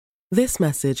This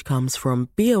message comes from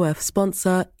BOF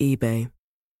sponsor eBay.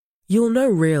 You'll know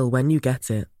real when you get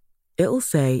it. It'll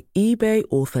say eBay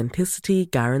Authenticity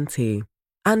Guarantee.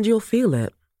 And you'll feel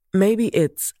it. Maybe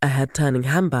it's a head-turning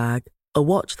handbag, a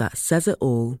watch that says it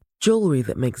all, jewelry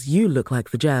that makes you look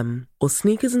like the gem, or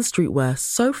sneakers and streetwear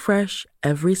so fresh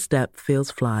every step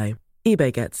feels fly.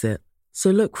 eBay gets it. So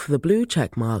look for the blue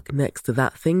check mark next to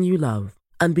that thing you love.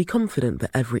 And be confident that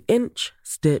every inch,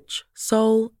 stitch,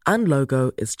 sole, and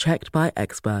logo is checked by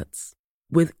experts.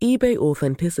 With eBay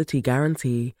Authenticity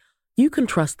Guarantee, you can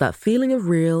trust that feeling of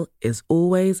real is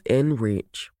always in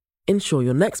reach. Ensure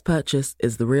your next purchase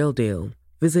is the real deal.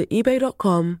 Visit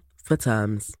eBay.com for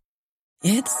terms.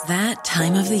 It's that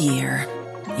time of the year.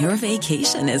 Your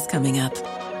vacation is coming up.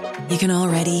 You can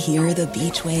already hear the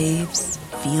beach waves,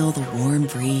 feel the warm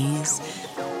breeze,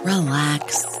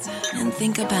 relax, and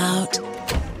think about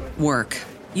work.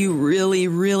 You really,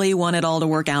 really want it all to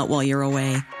work out while you're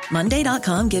away.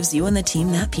 Monday.com gives you and the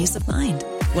team that peace of mind.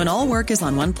 When all work is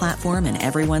on one platform and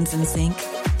everyone's in sync,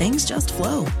 things just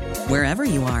flow. Wherever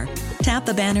you are, tap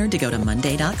the banner to go to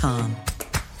Monday.com.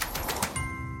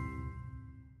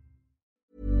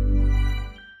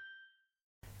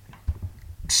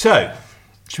 So,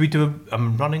 should we do a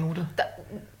running order?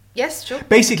 Yes, sure.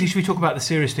 Basically, should we talk about the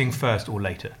serious thing first or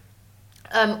later?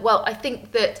 Well, I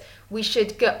think that we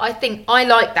should go. I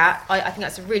like that. I think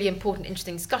that's a really important,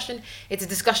 interesting discussion. It's a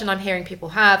discussion I'm hearing people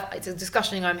have. It's a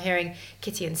discussion I'm hearing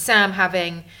Kitty and Sam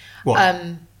having. What?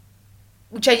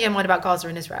 Changing our mind about Gaza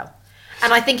and Israel.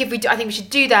 And I think I think we should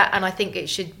do that. And I think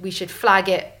we should flag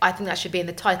it. I think that should be in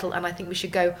the title. And I think we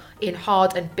should go in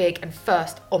hard and big and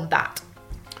first on that.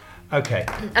 Okay.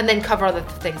 And then cover other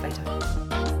things later.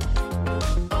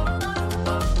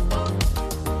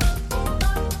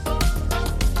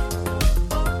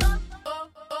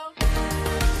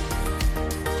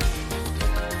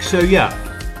 So yeah,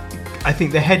 I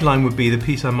think the headline would be, the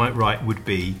piece I might write would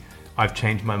be, I've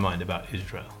changed my mind about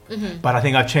Israel. Mm-hmm. But I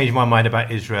think I've changed my mind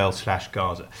about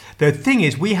Israel/Gaza. The thing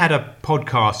is, we had a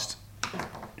podcast,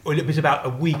 well, it was about a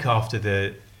week after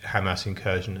the Hamas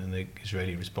incursion and the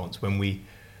Israeli response, when we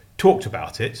talked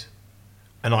about it,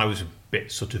 and I was a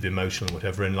bit sort of emotional or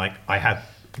whatever, and like I had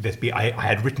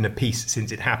written a piece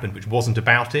since it happened which wasn't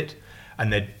about it,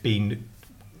 and there'd been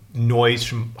noise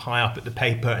from high up at the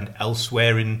paper and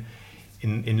elsewhere in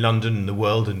London and the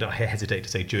world, and I hesitate to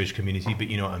say Jewish community, but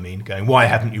you know what I mean, going, why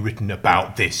haven't you written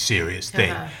about this serious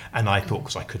thing? Uh-huh. And I thought,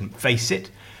 because I couldn't face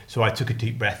it, so I took a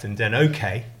deep breath and then,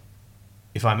 okay,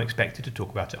 if I'm expected to talk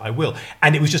about it, I will.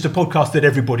 And it was just a podcast that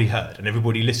everybody heard and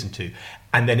everybody listened to.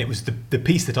 And then it was the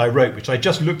piece that I wrote, which I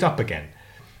just looked up again,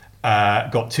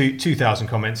 got 2,000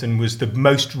 comments and was the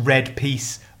most read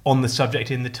piece on the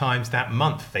subject in the Times that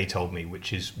month, they told me,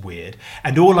 which is weird.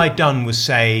 And all I'd done was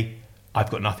say, I've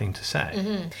got nothing to say.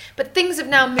 Mm-hmm. But things have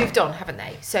now moved on, haven't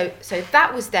they? So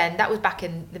that was back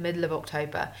in the middle of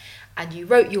October, and you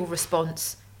wrote your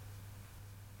response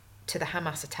to the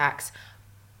Hamas attacks.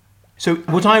 So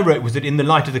what I wrote was that in the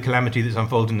light of the calamity that's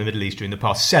unfolded in the Middle East during the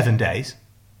past 7 days,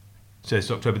 so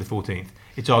it's October the 14th,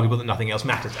 it's arguable that nothing else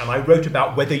matters. And I wrote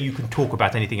about whether you can talk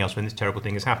about anything else when this terrible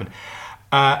thing has happened.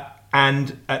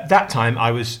 And at that time,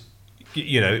 I was,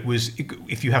 it was,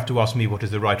 if you have to ask me what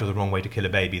is the right or the wrong way to kill a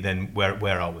baby, then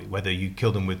where are we? Whether you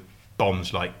kill them with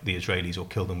bombs like the Israelis or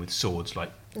kill them with swords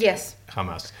like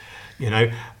Hamas,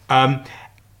 And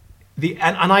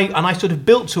I sort of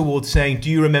built towards saying, do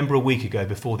you remember a week ago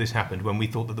before this happened when we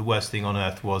thought that the worst thing on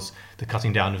earth was the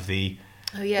cutting down of the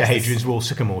Hadrian's Wall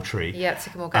sycamore tree? Yeah,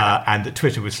 sycamore gallery. And that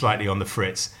Twitter was slightly on the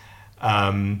fritz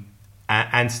and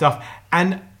stuff.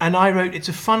 And I wrote, it's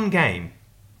a fun game.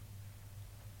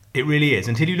 It really is,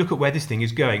 until you look at where this thing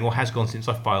is going, or has gone since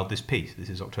I filed this piece. This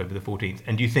is October the 14th.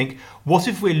 And you think, what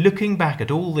if we're looking back at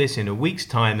all this in a week's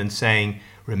time and saying,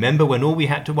 remember when all we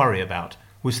had to worry about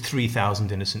was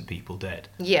 3,000 innocent people dead?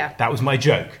 Yeah. That was my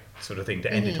joke, sort of thing,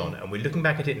 to end it on. And we're looking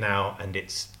back at it now, and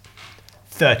it's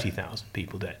 30,000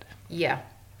 people dead. Yeah.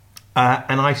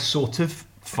 And I sort of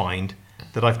find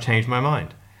that I've changed my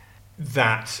mind.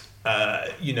 That,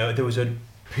 there was a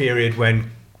period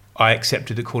when I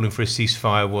accepted that calling for a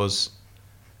ceasefire was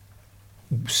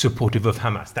supportive of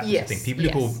Hamas. That was the thing.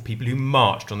 People who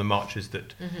marched on the marches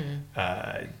that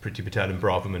Priti Patel and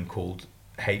Braverman called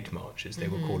hate marches. They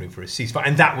were calling for a ceasefire,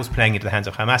 and that was playing into the hands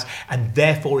of Hamas, and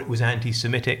therefore it was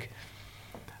anti-Semitic.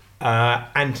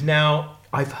 And now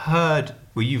I've heard,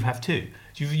 well, you have too.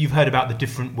 You've heard about the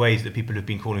different ways that people have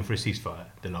been calling for a ceasefire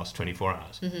the last 24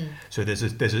 hours. Mm-hmm. So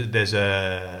there's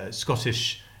a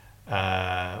Scottish, what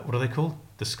are they called?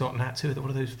 The Scot Nats, what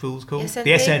are those fools called? SNP?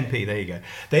 The SNP, there you go.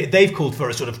 They've called for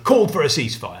a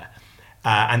ceasefire.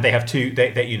 And they have two,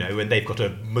 and they've got a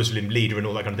Muslim leader and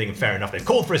all that kind of thing, and fair enough, they've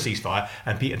called for a ceasefire,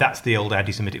 and that's the old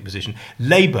anti-Semitic position.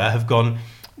 Labour have gone,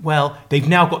 well, they've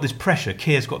now got this pressure,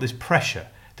 Keir's got this pressure,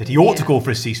 that he ought to call for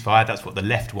a ceasefire. That's what the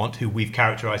left want, who we've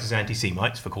characterised as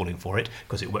anti-Semites for calling for it,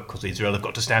 because Israel have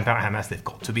got to stamp out Hamas, they've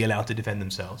got to be allowed to defend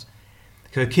themselves.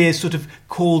 So Keir's sort of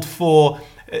called for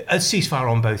a ceasefire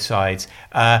on both sides.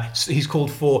 He's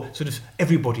called for sort of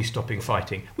everybody stopping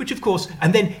fighting, which of course,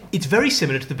 and then it's very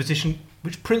similar to the position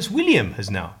which Prince William has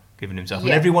now given himself.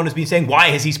 And everyone has been saying, why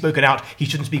has he spoken out? He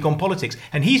shouldn't speak on politics.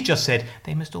 And he's just said,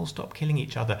 they must all stop killing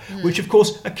each other, which of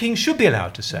course a king should be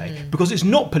allowed to say, because it's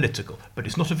not political, but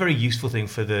it's not a very useful thing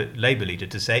for the Labour leader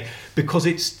to say, because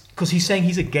he's saying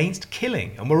he's against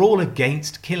killing, and we're all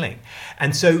against killing.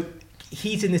 And so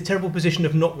he's in this terrible position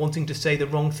of not wanting to say the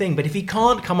wrong thing. But if he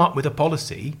can't come up with a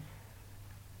policy,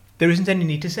 there isn't any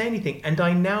need to say anything. And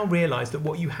I now realise that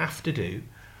what you have to do,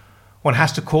 one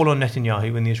has to call on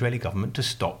Netanyahu and the Israeli government to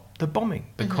stop the bombing,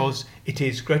 because it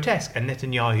is grotesque. And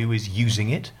Netanyahu is using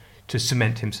it to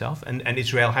cement himself. And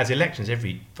Israel has elections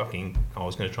every I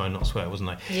was going to try and not swear, wasn't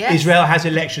I? Yes. Israel has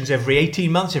elections every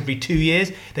 18 months, every 2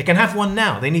 years. They can have one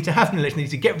now. They need to have an election. They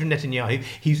need to get rid of Netanyahu.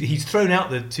 He's thrown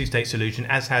out the two-state solution,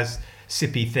 as has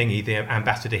Sippy Thingy, the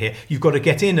ambassador here. You've got to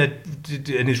get in an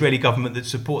Israeli government that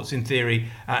supports, in theory,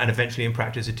 and eventually in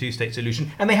practice, a two-state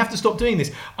solution. And they have to stop doing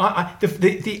this.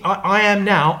 I am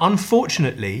now,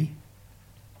 unfortunately,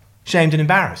 shamed and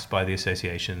embarrassed by the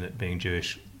association that being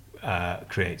Jewish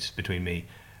creates between me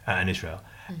and Israel.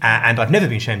 And I've never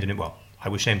been shamed and I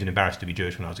was shamed and embarrassed to be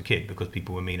Jewish when I was a kid because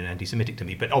people were mean and anti-Semitic to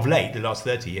me. But of late, the last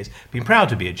 30 years, I've been proud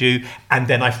to be a Jew. And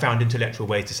then I found intellectual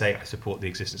ways to say, I support the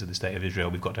existence of the State of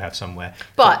Israel. We've got to have somewhere.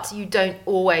 But you don't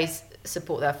always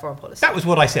support their foreign policy. That was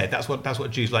what I said. That's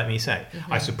what Jews like me say.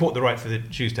 I support the right for the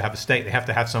Jews to have a state. They have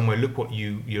to have somewhere. Look what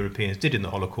you Europeans did in the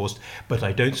Holocaust. But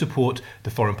I don't support the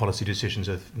foreign policy decisions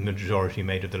of the majority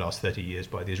made of the last 30 years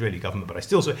by the Israeli government. But I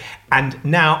still so. And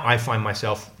now I find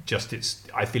myself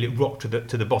I feel it rocked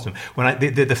to the bottom. When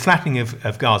the flattening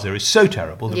of Gaza is so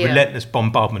terrible. The relentless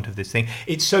bombardment of this thing.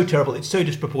 It's so terrible. It's so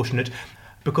disproportionate.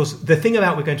 Because the thing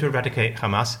about we're going to eradicate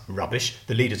Hamas, rubbish.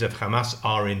 The leaders of Hamas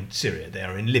are in Syria. They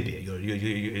are in Libya.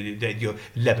 You're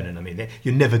Lebanon. I mean,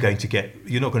 you're never going to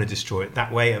you're not going to destroy it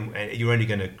that way, and you're only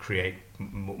going to create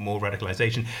more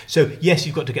radicalisation. So yes,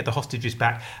 you've got to get the hostages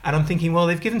back. And I'm thinking, well,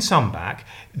 they've given some back.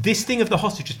 This thing of the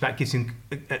hostages back gives him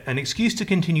an excuse to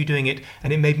continue doing it.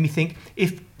 And it made me think,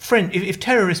 if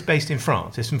terrorists based in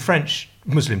France, there's some French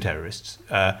Muslim terrorists,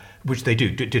 which they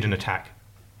did an attack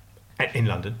in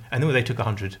London, and then they took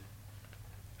 100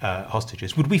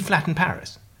 hostages. Would we flatten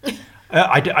Paris?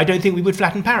 I don't think we would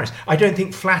flatten Paris. I don't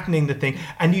think flattening the thing.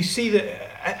 And you see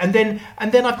that, and then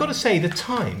I've got to say, the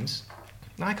Times.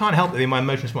 I can't help it in my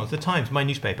emotional response. The Times, my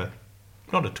newspaper,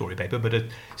 not a Tory paper, but a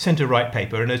centre-right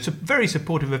paper, and it's very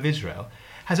supportive of Israel,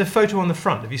 has a photo on the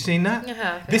front. Have you seen that?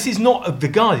 Yeah. This is not The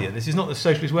Guardian. This is not the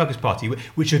Socialist Workers' Party,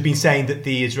 which have been saying that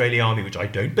the Israeli army, which I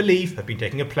don't believe, have been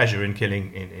taking a pleasure in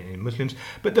killing in Muslims.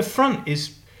 But the front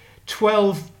is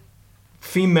 12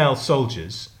 female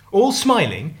soldiers, all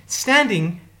smiling,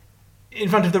 standing in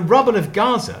front of the rubble of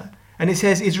Gaza. And it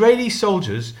says, Israeli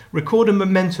soldiers record a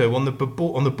memento on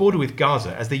the border with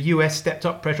Gaza as the US stepped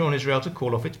up pressure on Israel to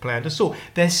call off its planned assault.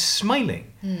 They're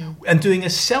smiling and doing a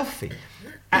selfie.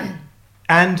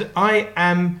 And I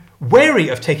am wary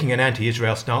of taking an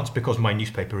anti-Israel stance because my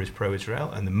newspaper is pro-Israel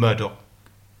and the Murdoch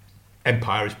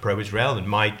empire is pro-Israel and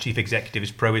my chief executive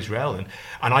is pro-Israel and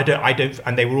I don't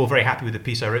and they were all very happy with the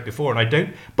piece I wrote before and I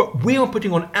don't. But we are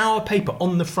putting on our paper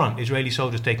on the front Israeli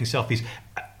soldiers taking selfies.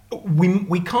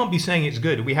 We can't be saying it's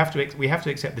good. We have to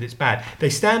accept that it's bad. They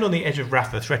stand on the edge of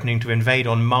Rafah threatening to invade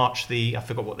on March I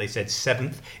forgot what they said,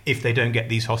 7th, if they don't get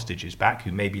these hostages back,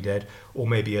 who may be dead or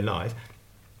may be alive.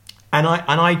 And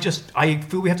I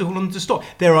feel we have to hold on to stop.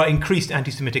 There are increased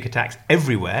anti-Semitic attacks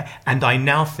everywhere, and I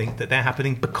now think that they're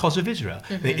happening because of Israel.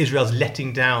 Israel's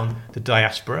letting down the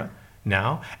diaspora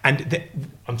now. And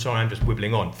I'm sorry, I'm just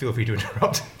wibbling on. Feel free to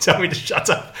interrupt. Tell me to shut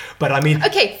up. But I mean...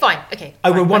 Okay, fine. Okay.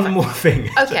 One more thing.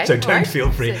 Okay. So don't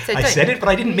feel free. So I said it, but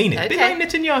I didn't mean it. Okay. Bit like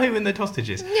Netanyahu and the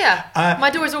hostages. Yeah. My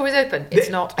door is always open. It's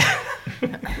not.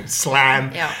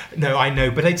 Slam. Yeah. No, I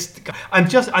know. But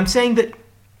I'm saying that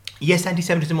yes,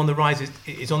 anti-Semitism on the rise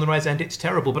is on the rise and it's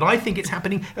terrible, but I think it's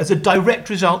happening as a direct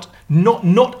result,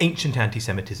 not ancient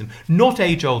anti-Semitism, not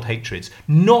age-old hatreds,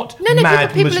 not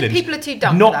mad Muslims, people are too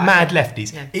dumb not for that, mad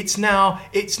lefties. Yeah. It's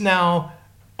now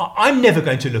I'm never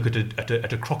going to look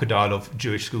at a crocodile of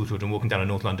Jewish schoolchildren walking down a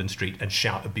North London street and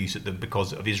shout abuse at them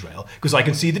because of Israel, because I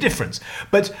can see the difference.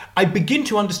 But I begin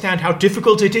to understand how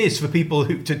difficult it is for people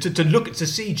to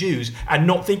see Jews and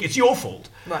not think it's your fault.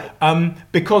 Right.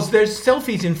 Because there's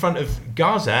selfies in front of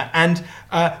Gaza and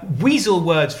weasel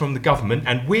words from the government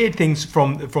and weird things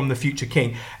from the future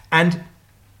king. And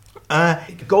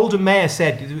Golda Meir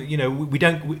said, we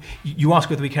don't. You ask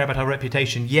whether we care about our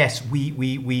reputation. Yes,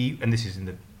 we, and this is in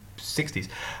the 60s.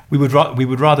 We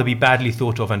would rather be badly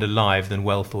thought of and alive than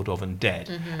well thought of and dead.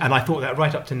 Mm-hmm. And I thought that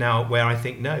right up to now, where I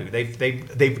think no, they've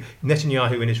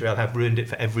Netanyahu and Israel have ruined it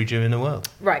for every Jew in the world.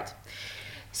 Right.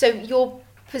 So your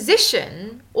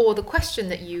position, or the question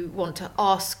that you want to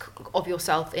ask of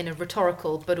yourself in a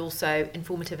rhetorical but also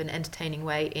informative and entertaining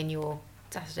way in your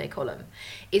Saturday column,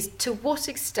 is to what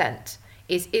extent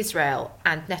is Israel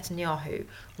and Netanyahu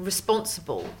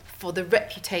responsible for the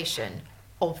reputation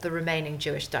of the remaining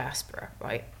Jewish diaspora,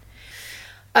 right?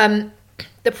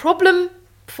 The problem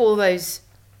for those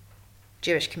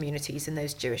Jewish communities and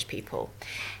those Jewish people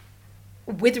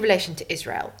with relation to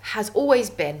Israel has always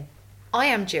been, I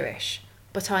am Jewish,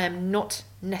 but I am not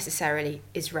necessarily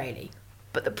Israeli.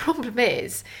 But the problem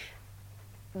is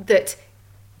that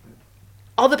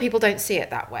other people don't see it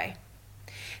that way.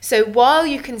 So while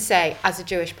you can say, as a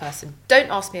Jewish person,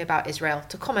 don't ask me about Israel,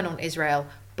 to comment on Israel,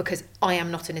 because I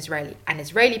am not an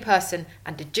Israeli person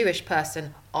and a Jewish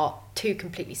person are two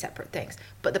completely separate things.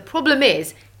 But the problem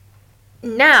is,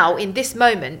 now, in this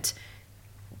moment,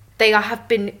 they have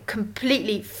been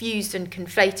completely fused and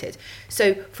conflated.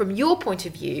 So from your point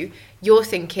of view, you're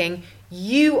thinking,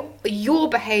 your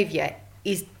behaviour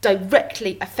is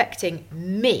directly affecting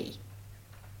me.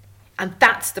 And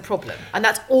that's the problem. And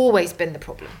that's always been the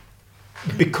problem.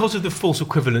 Because of the false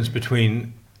equivalence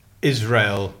between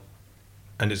Israel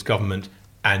and its government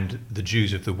and the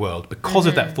Jews of the world, because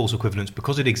of that false equivalence,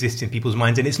 because it exists in people's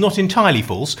minds, and it's not entirely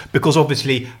false, because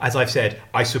obviously, as I've said,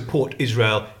 I support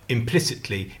Israel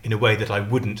implicitly in a way that I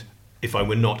wouldn't if I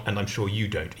were not, and I'm sure you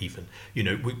don't even.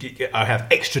 I have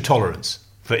extra tolerance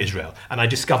for Israel, and I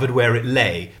discovered where it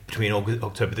lay between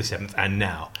October the 7th and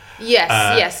now.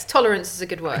 Yes, tolerance is a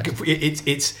good word.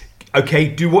 It's okay,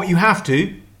 do what you have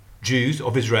to, Jews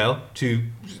of Israel, to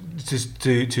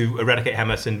eradicate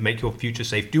Hamas and make your future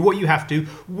safe. Do what you have to.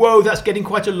 Whoa, that's getting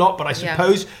quite a lot, but I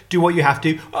suppose do what you have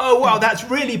to. Oh, wow, that's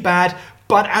really bad.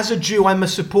 But as a Jew, I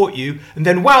must support you. And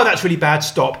then, wow, that's really bad,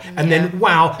 stop. And then,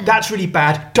 wow, that's really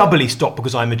bad, doubly stop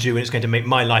because I'm a Jew and it's going to make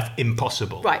my life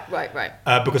impossible. Right.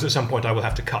 Because at some point I will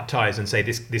have to cut ties and say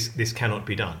this cannot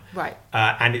be done. Right.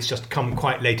 And it's just come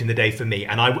quite late in the day for me.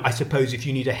 And I suppose if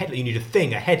you need a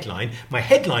headline. My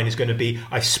headline is going to be,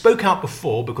 I spoke out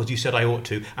before because you said I ought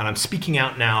to, and I'm speaking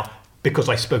out now because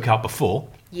I spoke out before.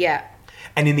 Yeah.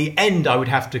 And in the end, I would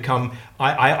have to come,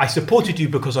 I supported you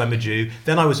because I'm a Jew.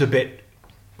 Then I was a bit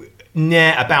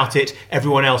about it,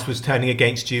 everyone else was turning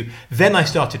against you. Then I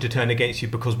started to turn against you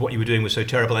because what you were doing was so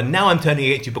terrible, and now I'm turning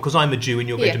against you because I'm a Jew and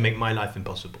you're going to make my life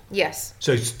impossible. Yes.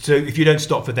 So if you don't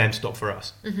stop for them, stop for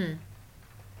us. Mm-hmm.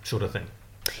 Sort of thing.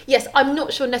 Yes, I'm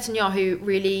not sure Netanyahu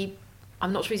really.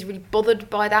 I'm not sure he's really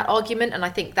bothered by that argument, and I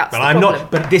think that's the problem.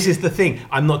 But this is the thing.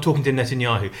 I'm not talking to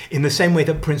Netanyahu in the same way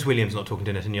that Prince William's not talking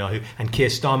to Netanyahu, and Keir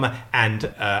Starmer and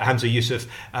Hamza Yusuf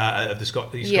of the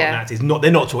Scotland Nazis.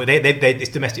 They're not talking. It's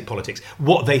domestic politics.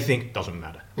 What they think doesn't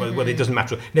matter. Well, it doesn't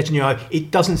matter. Netanyahu.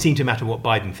 It doesn't seem to matter what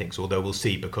Biden thinks, although we'll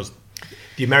see, because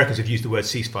the Americans have used the word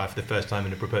ceasefire for the first time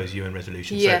in a proposed UN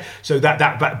resolution. Yeah.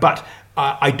 But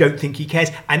I don't think he cares,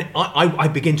 and I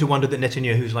begin to wonder that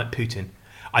Netanyahu is like Putin.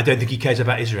 I don't think he cares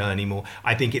about Israel anymore.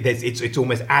 I think it's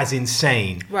almost as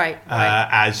insane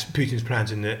as Putin's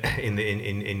plans in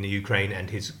the Ukraine and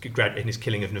his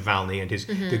killing of Navalny and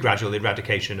the gradual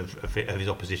eradication of his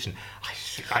opposition.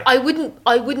 I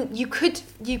wouldn't. You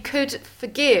could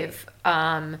forgive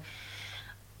the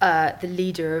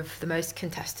leader of the most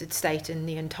contested state in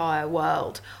the entire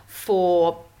world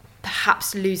for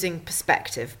perhaps losing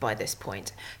perspective by this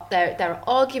point. There are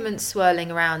arguments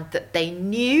swirling around that they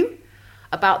knew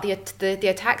about the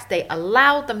attacks. They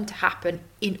allowed them to happen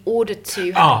in order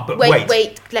to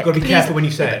wait. Got to be careful when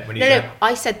you say it. No.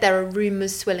 I said there are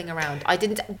rumours swirling around. I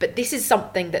didn't, but this is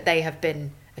something that they have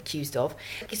been accused of.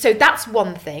 So that's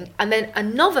one thing. And then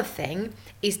another thing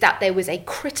is that there was a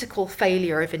critical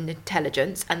failure of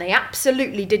intelligence, and they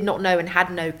absolutely did not know and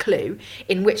had no clue.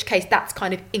 In which case, that's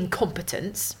kind of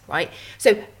incompetence, right?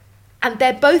 So, and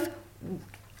they're both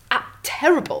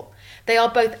terrible. They are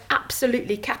both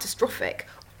absolutely catastrophic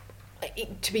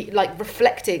to be like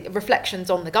reflections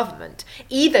on the government.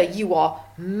 Either you are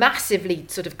massively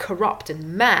sort of corrupt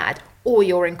and mad, or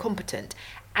you're incompetent.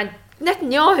 And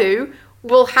Netanyahu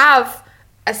will have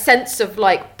a sense of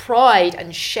like pride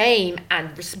and shame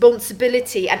and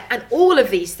responsibility and all of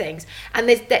these things, and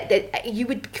you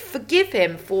would forgive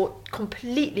him for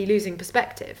completely losing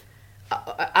perspective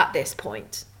at this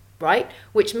point, right?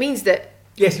 Which means that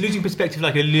losing perspective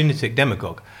like a lunatic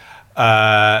demagogue.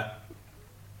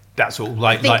 That's all.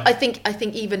 I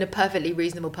think even a perfectly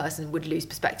reasonable person would lose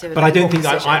perspective. But I don't think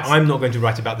I'm not going to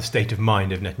write about the state of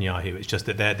mind of Netanyahu. It's just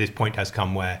that this point has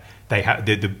come where they have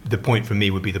the point for me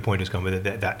would be the point has come where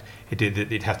that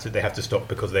they have to stop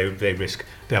because they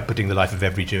are putting the life of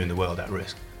every Jew in the world at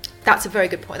risk. That's a very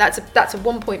good point. That's a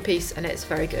 1 point piece, and it's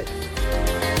very good.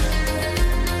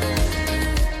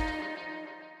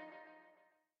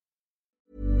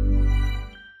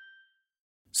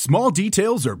 Small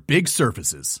details are big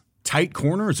surfaces. Tight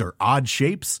corners are odd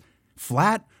shapes.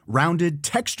 Flat, rounded,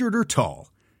 textured, or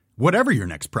tall. Whatever your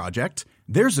next project,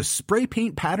 there's a spray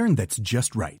paint pattern that's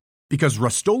just right. Because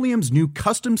Rust-Oleum's new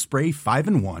Custom Spray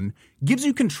 5-in-1 gives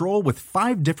you control with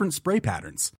 5 different spray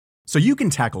patterns. So you can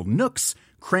tackle nooks,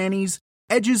 crannies,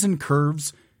 edges, and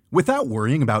curves without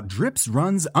worrying about drips,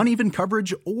 runs, uneven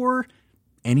coverage, or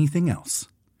anything else.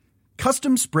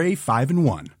 Custom Spray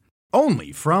 5-in-1.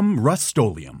 Only from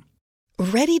Rust-Oleum.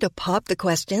 Ready to pop the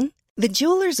question? The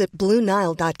jewelers at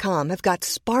BlueNile.com have got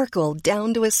sparkle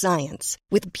down to a science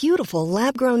with beautiful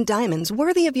lab-grown diamonds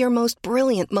worthy of your most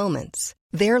brilliant moments.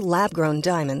 Their lab-grown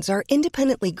diamonds are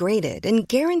independently graded and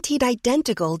guaranteed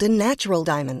identical to natural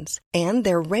diamonds, and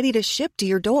they're ready to ship to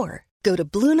your door. Go to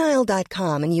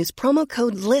BlueNile.com and use promo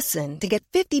code LISTEN to get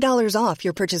 $50 off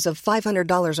your purchase of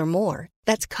 $500 or more.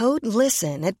 That's code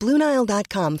LISTEN at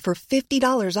BlueNile.com for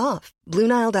 $50 off.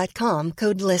 BlueNile.com,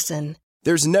 code LISTEN.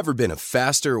 There's never been a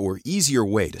faster or easier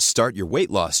way to start your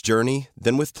weight loss journey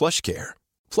than with PlushCare.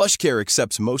 PlushCare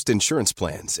accepts most insurance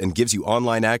plans and gives you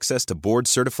online access to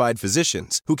board-certified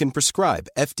physicians who can prescribe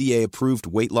FDA-approved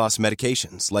weight loss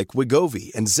medications like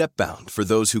Wegovy and Zepbound for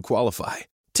those who qualify.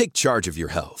 Take charge of your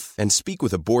health and speak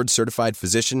with a board-certified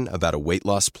physician about a weight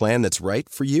loss plan that's right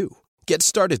for you. Get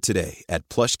started today at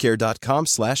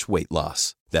plushcare.com/weight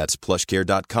loss. That's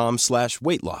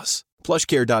plushcare.com/weight loss.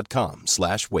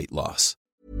 plushcare.com/weight loss.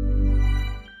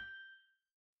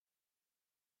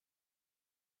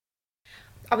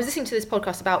 I was listening to this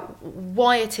podcast about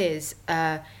why it is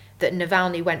that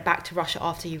Navalny went back to Russia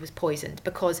after he was poisoned,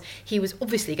 because he was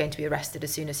obviously going to be arrested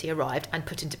as soon as he arrived and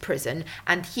put into prison,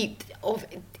 and you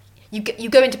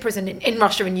go into prison in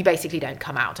Russia and you basically don't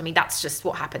come out. I mean, that's just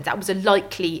what happens. That was a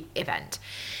likely event.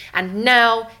 And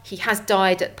now he has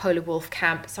died at Polar Wolf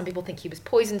camp. Some people think he was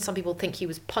poisoned. Some people think he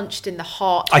was punched in the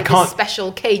heart with a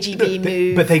special KGB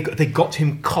move. But they got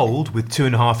him cold with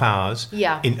 2.5 hours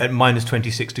at minus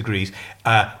 26 degrees.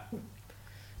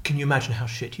 Can you imagine how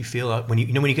shit you feel like when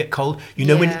you get cold?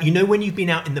 When you've been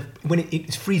out when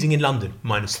it's freezing in London,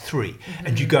 -3,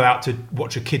 and you go out to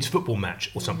watch a kids' football match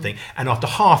or something, and after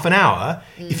half an hour,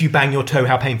 if you bang your toe,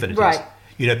 how painful it is. Right.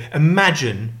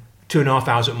 Imagine 2.5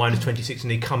 hours at minus 26, and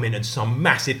they come in and some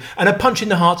massive and a punch in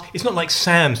the heart. It's not like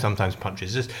Sam sometimes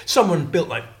punches. There's someone built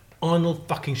like Arnold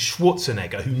fucking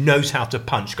Schwarzenegger who knows how to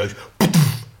punch. Goes.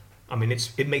 I mean,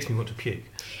 it makes me want to puke.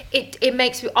 It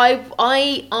makes me. I've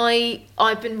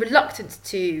been reluctant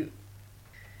to.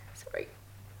 Sorry,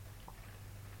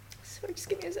 just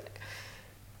give me a sec.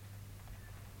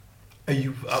 Are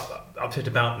you upset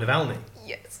about Navalny?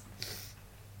 Yes.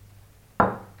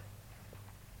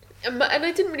 And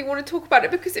I didn't really want to talk about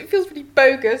it because it feels really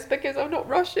bogus because I'm not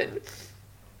Russian.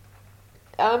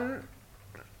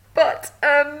 But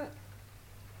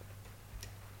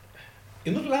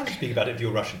you're not allowed to speak about it if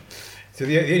you're Russian. So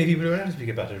the only people who are allowed to speak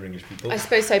about it are English people. I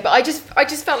suppose so, but I just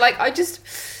felt like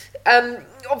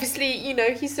obviously,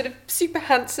 he's sort of super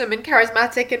handsome and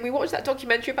charismatic, and we watched that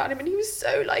documentary about him, and he was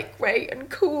so like great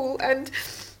and cool and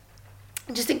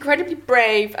just incredibly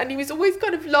brave, and he was always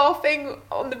kind of laughing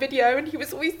on the video, and he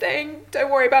was always saying, "Don't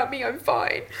worry about me, I'm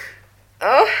fine."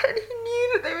 And he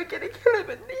knew that they were going to kill him,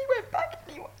 and he went back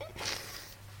anyway.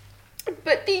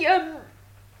 But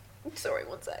sorry,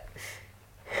 one sec.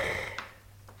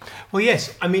 Well,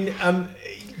 yes. I mean, I'm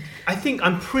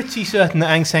pretty certain that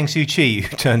Aung San Suu Kyi,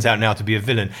 who turns out now to be a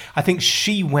villain, I think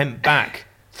she went back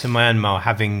to Myanmar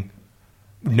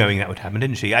knowing that would happen,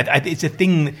 didn't she? It's a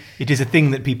thing. It is a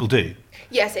thing that people do.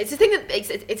 Yes, it's a thing that it's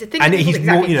a thing. And that he's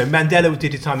exactly. more. Mandela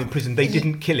did his time in prison. They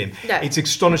didn't kill him. No. It's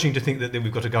astonishing to think that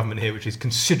we've got a government here which is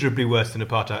considerably worse than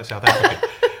apartheid South Africa.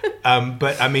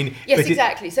 But I mean, yes,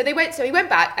 exactly. So he went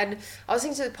back, and I was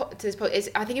thinking to this point.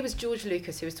 I think it was George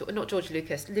Lucas who was talking, not George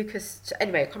Lucas.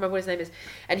 Anyway, I can't remember what his name is.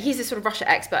 And he's a sort of Russia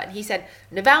expert, and he said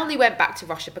Navalny went back to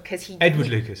Russia because he Ed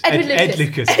Lucas.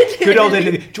 Good old Ed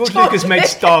Lucas. George Lucas made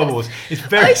Star Wars. It's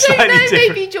very slightly different.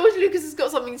 Maybe George Lucas has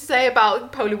got something to say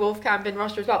about Polar Wolf Camp in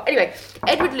Russia as well. Anyway,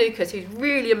 Edward Lucas, who's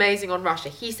really amazing on Russia,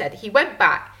 he said he went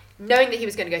back knowing that he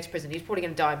was going to go to prison. He was probably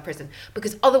going to die in prison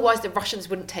because otherwise the Russians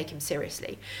wouldn't take him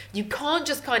seriously. You can't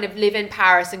just kind of live in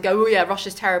Paris and go, oh yeah,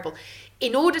 Russia's terrible.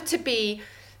 In order to be...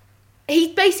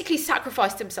 He basically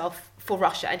sacrificed himself for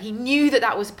Russia, and he knew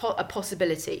that was a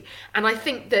possibility. And I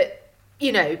think that,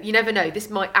 you never know, this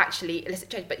might actually elicit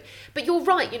change. But you're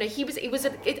right, it was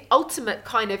an ultimate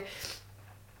kind of,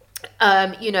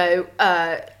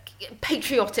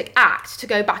 patriotic act to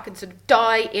go back and sort of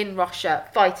die in Russia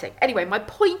fighting. Anyway, my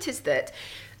point is that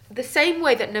the same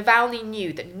way that Navalny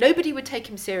knew that nobody would take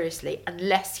him seriously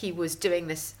unless he was doing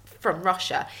this from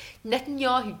Russia,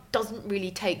 Netanyahu doesn't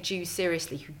really take Jews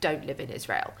seriously who don't live in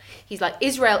Israel. He's like,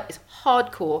 Israel is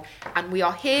hardcore and we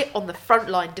are here on the front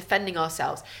line defending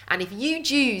ourselves. And if you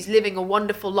Jews living a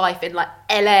wonderful life in like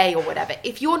LA or whatever,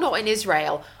 if you're not in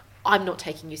Israel, I'm not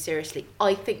taking you seriously.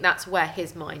 I think that's where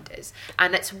his mind is.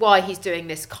 And that's why he's doing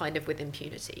this kind of with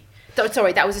impunity.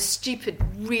 Sorry, that was a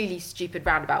really stupid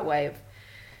roundabout way of...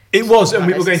 It was, and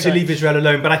we were going to leave Israel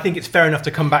alone, but I think it's fair enough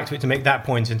to come back to it to make that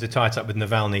point and to tie it up with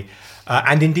Navalny.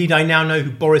 And indeed, I now know who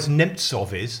Boris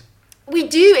Nemtsov is. We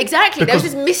do, exactly. There's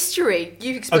this mystery.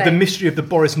 You explain. The mystery of the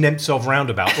Boris Nemtsov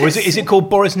roundabout. Or is it called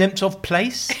Boris Nemtsov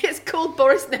Place? It's called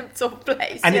Boris Nemtsov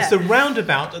Place. And it's the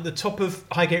roundabout at the top of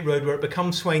Highgate Road where it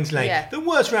becomes Swains Lane. Yeah. The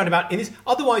worst roundabout in this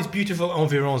otherwise beautiful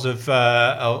environs of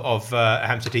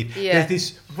Hampstead Heath. Yeah. There's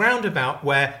this roundabout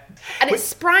where... And it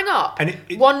sprang up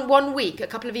one week, a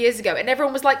couple of years ago, and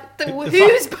everyone was like,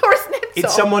 who's Boris Nemtsov?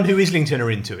 It's someone who Islington are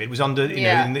into. It was under,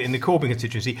 in the Corbyn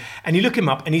constituency. And you look him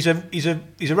up, and he's a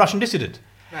Russian dissident.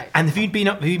 Right. And have you been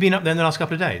up there in the last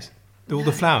couple of days? All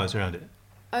the flowers around it.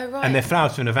 Oh, right. And they're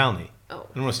flowers for Navalny. Oh.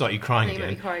 I don't want to start you crying again.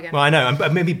 Make me cry again. Well, I know.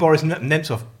 Maybe Boris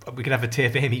Nemtsov, we could have a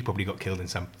tear for him. He probably got killed in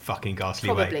some fucking ghastly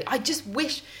way. Probably. I just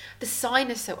wish... The sign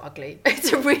is so ugly.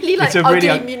 It's a really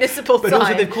ugly municipal sign. But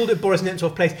also they've called it Boris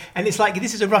Nemtsov Place. And it's like,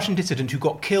 this is a Russian dissident who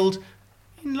got killed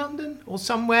in London or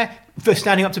somewhere for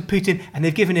standing up to Putin, and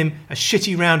they've given him a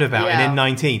shitty roundabout in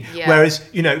N19. Yeah. Whereas,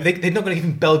 they're not going to give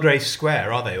him Belgrave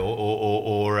Square, are they?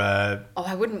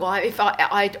 I wouldn't. Well,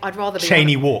 I'd rather be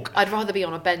Cheney Walk. I'd rather be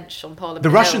on a bench on Parliament.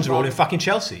 The Russians are all in fucking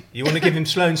Chelsea. You want to give him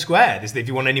Sloane Square if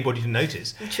you want anybody to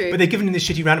notice. True. But they've given him this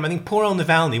shitty roundabout. I think poor old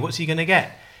Navalny, what's he going to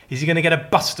get? Is he going to get a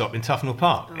bus stop in Tufnell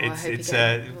Park?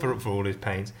 For all his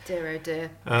pains. Dear, oh dear.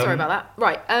 Sorry about that.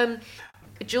 Right.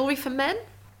 Jewellery for men?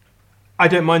 I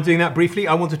don't mind doing that briefly.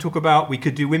 I want to talk about, we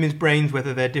could do women's brains,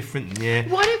 whether they're different. Yeah.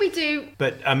 Why don't we do...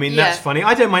 But, that's funny.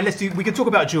 I don't mind. We can talk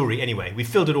about jewellery anyway. We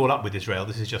filled it all up with Israel.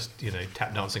 This is just,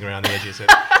 tap dancing around the edges. So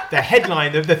the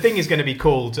headline, the thing is going to be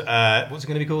called... what's it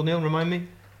going to be called, Neil? Remind me.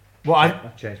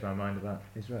 I've changed my mind about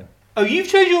Israel. Oh, you've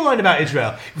changed your mind about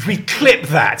Israel. If we clip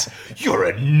that, you're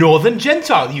a northern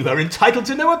Gentile. You are entitled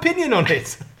to no opinion on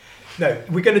it. No,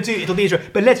 we're going to do, it'll be Israel.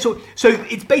 But let's talk, so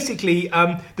it's basically,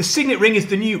 the signet ring is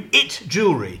the new it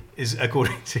jewellery, is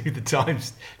according to the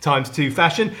Times 2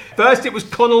 fashion. First, it was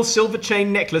Connell's silver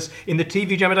chain necklace in the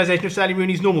TV dramatisation of Sally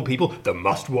Rooney's Normal People, the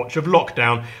must-watch of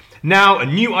lockdown. Now, a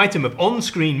new item of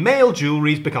on-screen male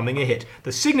jewellery is becoming a hit.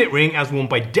 The signet ring, as worn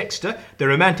by Dexter, the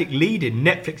romantic lead in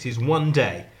Netflix's One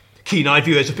Day. Keen-eyed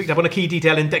viewers have picked up on a key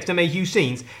detail in Dexter Mayhew's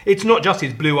scenes. It's not just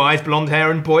his blue eyes, blonde hair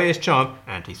and boyish charm,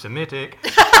 anti-Semitic,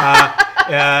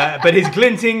 but his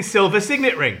glinting silver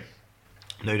signet ring.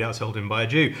 No doubt sold him by a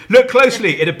Jew. Look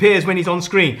closely, it appears when he's on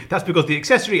screen. That's because the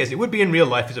accessory, as it would be in real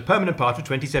life, is a permanent part of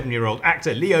 27-year-old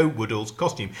actor Leo Woodall's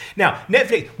costume. Now,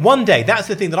 Netflix, One Day, that's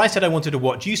the thing that I said I wanted to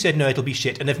watch. You said no, it'll be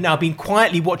shit, and have now been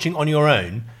quietly watching on your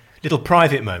own little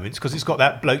private moments, because it's got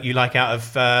that bloke you like out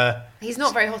of... He's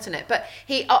not very hot in it, but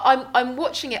I'm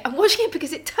watching it. I'm watching it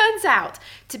because it turns out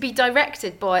to be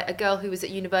directed by a girl who was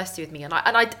at university with me, and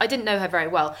I didn't know her very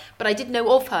well, but I did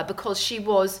know of her because she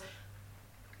was...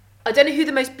 I don't know who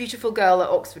the most beautiful girl at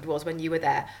Oxford was when you were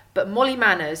there, but Molly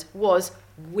Manners was,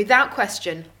 without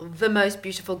question, the most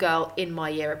beautiful girl in my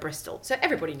year at Bristol. So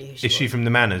everybody knew who she was. Is she from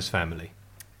the Manners family?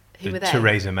 Who were they?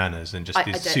 Teresa Manners, and just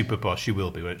this super boss. She will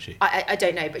be, won't she? I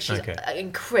don't know, but she's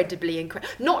incredibly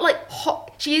not like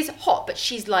hot. She is hot, but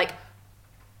she's like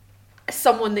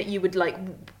someone that you would like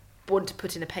want to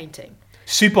put in a painting.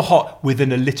 Super hot with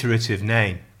an alliterative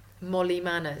name. Molly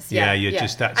Manners.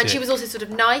 Just that's and it. she was also sort of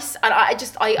nice, and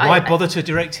why bother to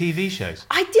direct TV shows?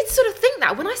 I did sort of think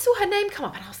that when I saw her name come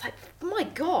up, and I was like, my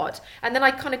God. And then I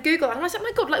kind of Googled, and I was like,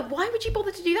 my God, like, why would you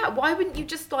bother to do that? Why wouldn't you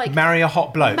just like marry a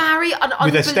hot bloke? Marry an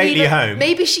with a stately home.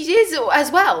 Maybe she is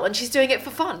as well, and she's doing it for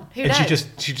fun. Who knows?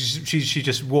 She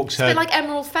just walks her. It's a bit like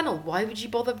Emerald Fennell. Why would you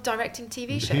bother directing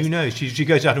TV shows? Who knows? She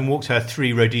goes out and walks her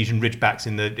 3 Rhodesian Ridgebacks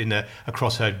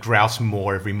across her grouse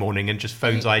moor every morning and just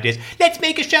phones ideas. Let's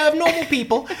make a show of normal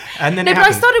people. And then no, but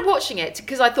I started watching it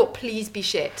because I thought, please be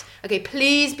shit. Okay,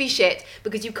 please be shit,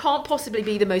 because you can't possibly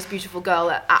be the most beautiful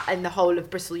girl in the whole of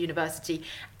Bristol University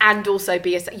and also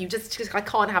be I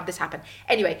can't have this happen.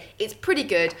 Anyway, it's pretty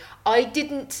good. I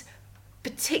didn't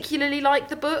particularly like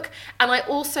the book, and I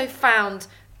also found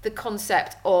the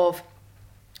concept of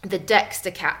the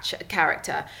Dexter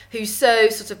character, who's so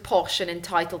sort of posh and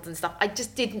entitled and stuff. I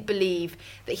just didn't believe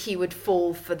that he would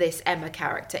fall for this Emma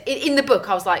character. In the book,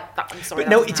 I was like, I'm sorry. But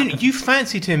no, it didn't. You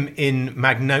fancied him in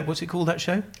Magnolia. What's it called, that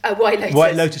show? White Lotus.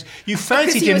 White Lotus. You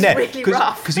fancied him there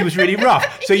because he was really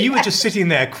rough. So you were just sitting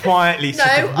there quietly,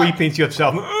 sort of weeping to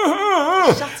yourself.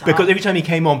 Because every time he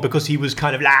came on, because he was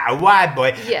kind of like a white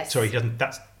boy. Yes. Sorry, he doesn't.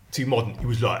 That's too modern. He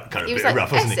was like kind of a bit like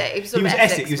rough, wasn't he? He was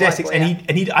Essex,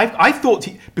 I thought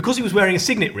because he was wearing a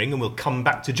signet ring, and we'll come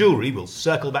back to jewellery. We'll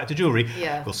circle back to jewellery.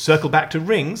 Yeah. We'll circle back to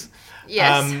rings.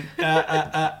 Yes.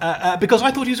 Because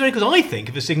I thought he was wearing. Because I think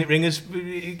of a signet ring as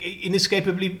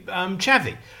inescapably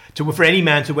chavvy for any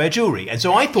man to wear jewellery, and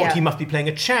so I thought he must be playing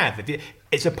a chav.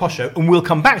 It's a posh show, and we'll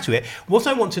come back to it. What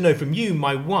I want to know from you,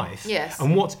 my wife,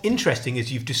 and what's interesting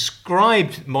is you've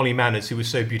described Molly Manners, who was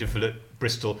so beautiful at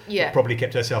Bristol, probably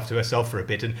kept herself to herself for a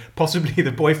bit, and possibly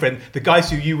the boyfriend, the guys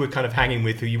who you were kind of hanging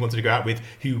with, who you wanted to go out with,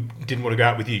 who didn't want to go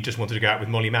out with you, just wanted to go out with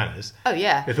Molly Manners. Oh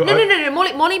yeah. No.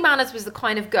 Molly Manners was the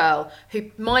kind of girl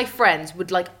who my friends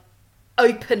would like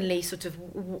openly sort of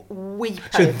weep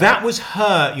so over. That was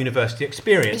her university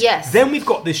experience. Yes. Then we've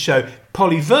got this show.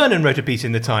 Polly Vernon wrote a piece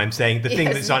in the Times saying the thing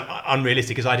that's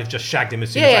unrealistic is I'd have just shagged him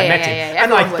as soon as I met him.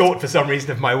 And I thought for some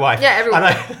reason of my wife. Yeah, everyone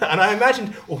and I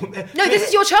imagined... no, this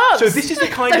is your chance. So this is the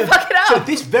kind Don't fuck it up. So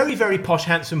this very, very posh,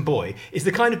 handsome boy is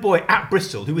the kind of boy at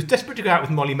Bristol who was desperate to go out with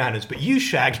Molly Manners, but you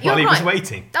shagged while he was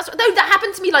waiting. That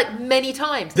happened to me like many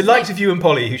times. The likes of you and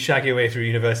Polly who shag your way through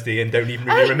university and don't even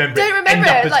really remember it, end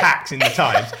up as hacks in the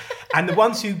Times. And the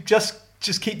ones who just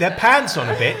keep their pants on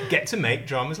a bit get to make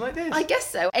dramas like this. I guess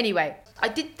so. Anyway, I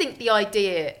did think the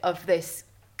idea of this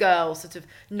girl sort of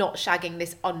not shagging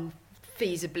this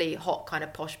unfeasibly hot kind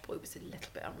of posh boy was a little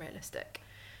bit unrealistic.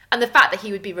 And the fact that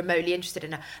he would be remotely interested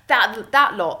in her,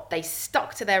 that lot, they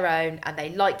stuck to their own and they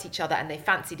liked each other and they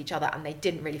fancied each other and they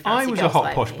didn't really fancy I was girls a hot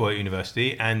like posh me. boy at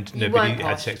university and You nobody weren't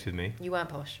had posh. sex with me. You weren't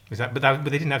posh. But they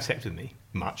didn't have sex with me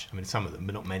much. I mean, some of them,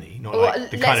 but not many. Not Well, like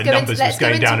the kind of numbers was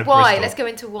going down at why. Bristol. Let's go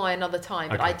into why another time.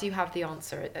 But Okay. I do have the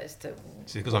answer as to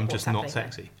It's because I'm just not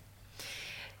sexy.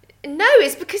 No,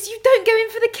 it's because you don't go in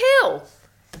for the kill.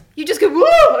 You just go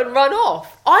whoa and run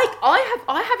off.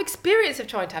 I have experience of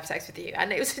trying to have sex with you,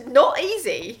 and it was not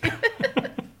easy.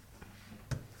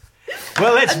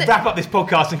 Well, let's wrap up this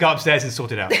podcast and go upstairs and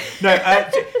sort it out. No,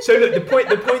 so look,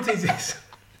 the point is this.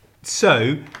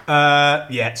 So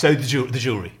the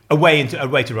jewellery. A way to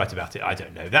write about it. I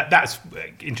don't know. That's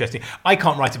interesting. I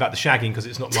can't write about the shagging because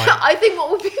it's not my. I think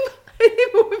what would be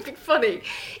funny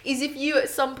is if you at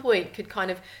some point could kind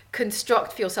of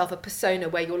construct for yourself a persona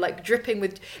where you're like dripping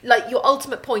with, like your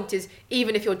ultimate point is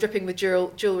even if you're dripping with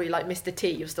jewellery like Mr.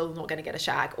 T, you're still not going to get a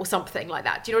shag or something like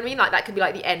that. Do you know what I mean? Like that could be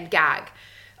like the end gag.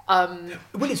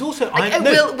 Well, it's also like,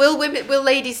 will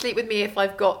ladies sleep with me if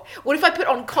I've got? What if I put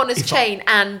on Connor's chain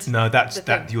and? No,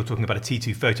 you're talking about a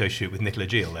T2 photo shoot with Nicola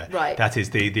Geel there. Right. That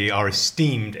is our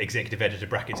esteemed executive editor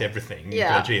brackets everything,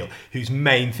 Yeah. Nicola Geel, whose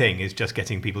main thing is just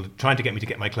getting people trying to get me to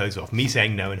get my clothes off, me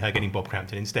saying no and her getting Bob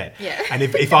Crampton instead. Yeah. And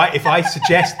if I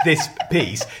suggest this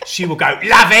piece, she will go,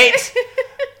 love it.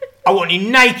 I want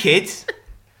you naked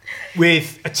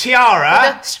with a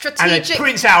tiara With a strategic and a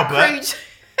Prince Albert. cruise.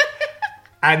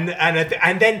 And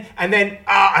then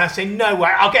I say no way,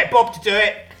 I'll get Bob to do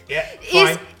it. Yeah,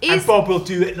 fine. And Bob will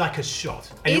do it like a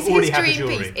shot. And Is you already his have the dream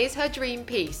jewellery. piece? Is her dream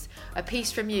piece a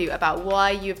piece from you about why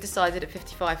you've decided at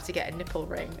 55 to get a nipple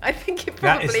ring? I think it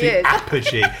That probably is the is.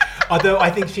 apogee. Although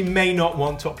I think she may not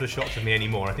want topless shots of me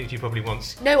anymore. I think she probably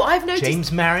wants No, I've noticed.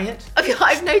 James Marriott,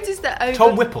 I've noticed that over.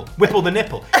 Tom Whipple the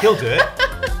nipple. He'll do it.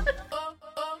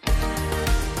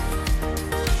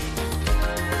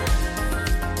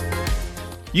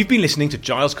 You've been listening to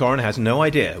Giles Corran Has No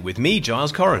Idea with me,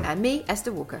 Giles Corran. And me,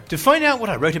 Esther Walker. To find out what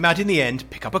I wrote about in the end,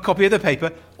 pick up a copy of the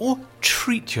paper or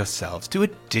treat yourselves to a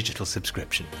digital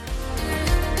subscription.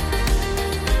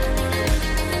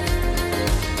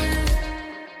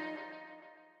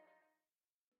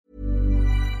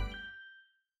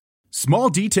 Small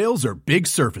details are big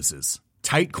surfaces.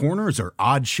 Tight corners are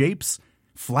odd shapes.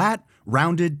 Flat,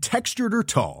 rounded, textured, or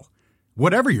tall.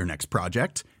 Whatever your next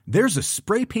project, there's a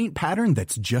spray paint pattern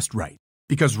that's just right.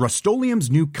 Because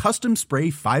Rust-Oleum's new Custom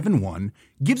Spray 5-in-1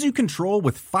 gives you control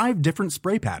with 5 different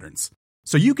spray patterns.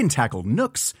 So you can tackle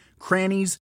nooks,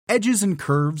 crannies, edges, and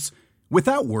curves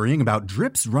without worrying about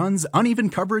drips, runs, uneven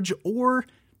coverage, or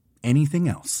anything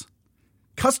else.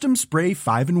 Custom Spray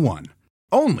 5-in-1.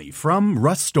 Only from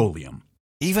Rust-Oleum.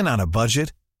 Even on a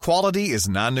budget, quality is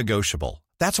non-negotiable.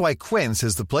 That's why Quince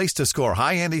is the place to score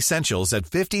high-end essentials at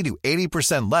 50 to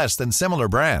 80% less than similar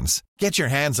brands. Get your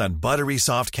hands on buttery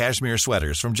soft cashmere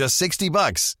sweaters from just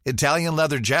 $60, Italian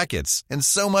leather jackets, and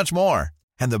so much more.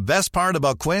 And the best part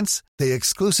about Quince, they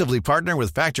exclusively partner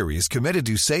with factories committed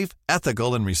to safe,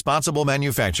 ethical, and responsible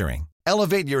manufacturing.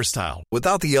 Elevate your style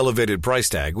without the elevated price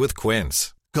tag with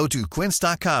Quince. Go to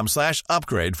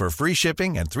quince.com/upgrade for free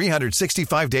shipping and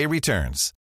 365-day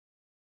returns.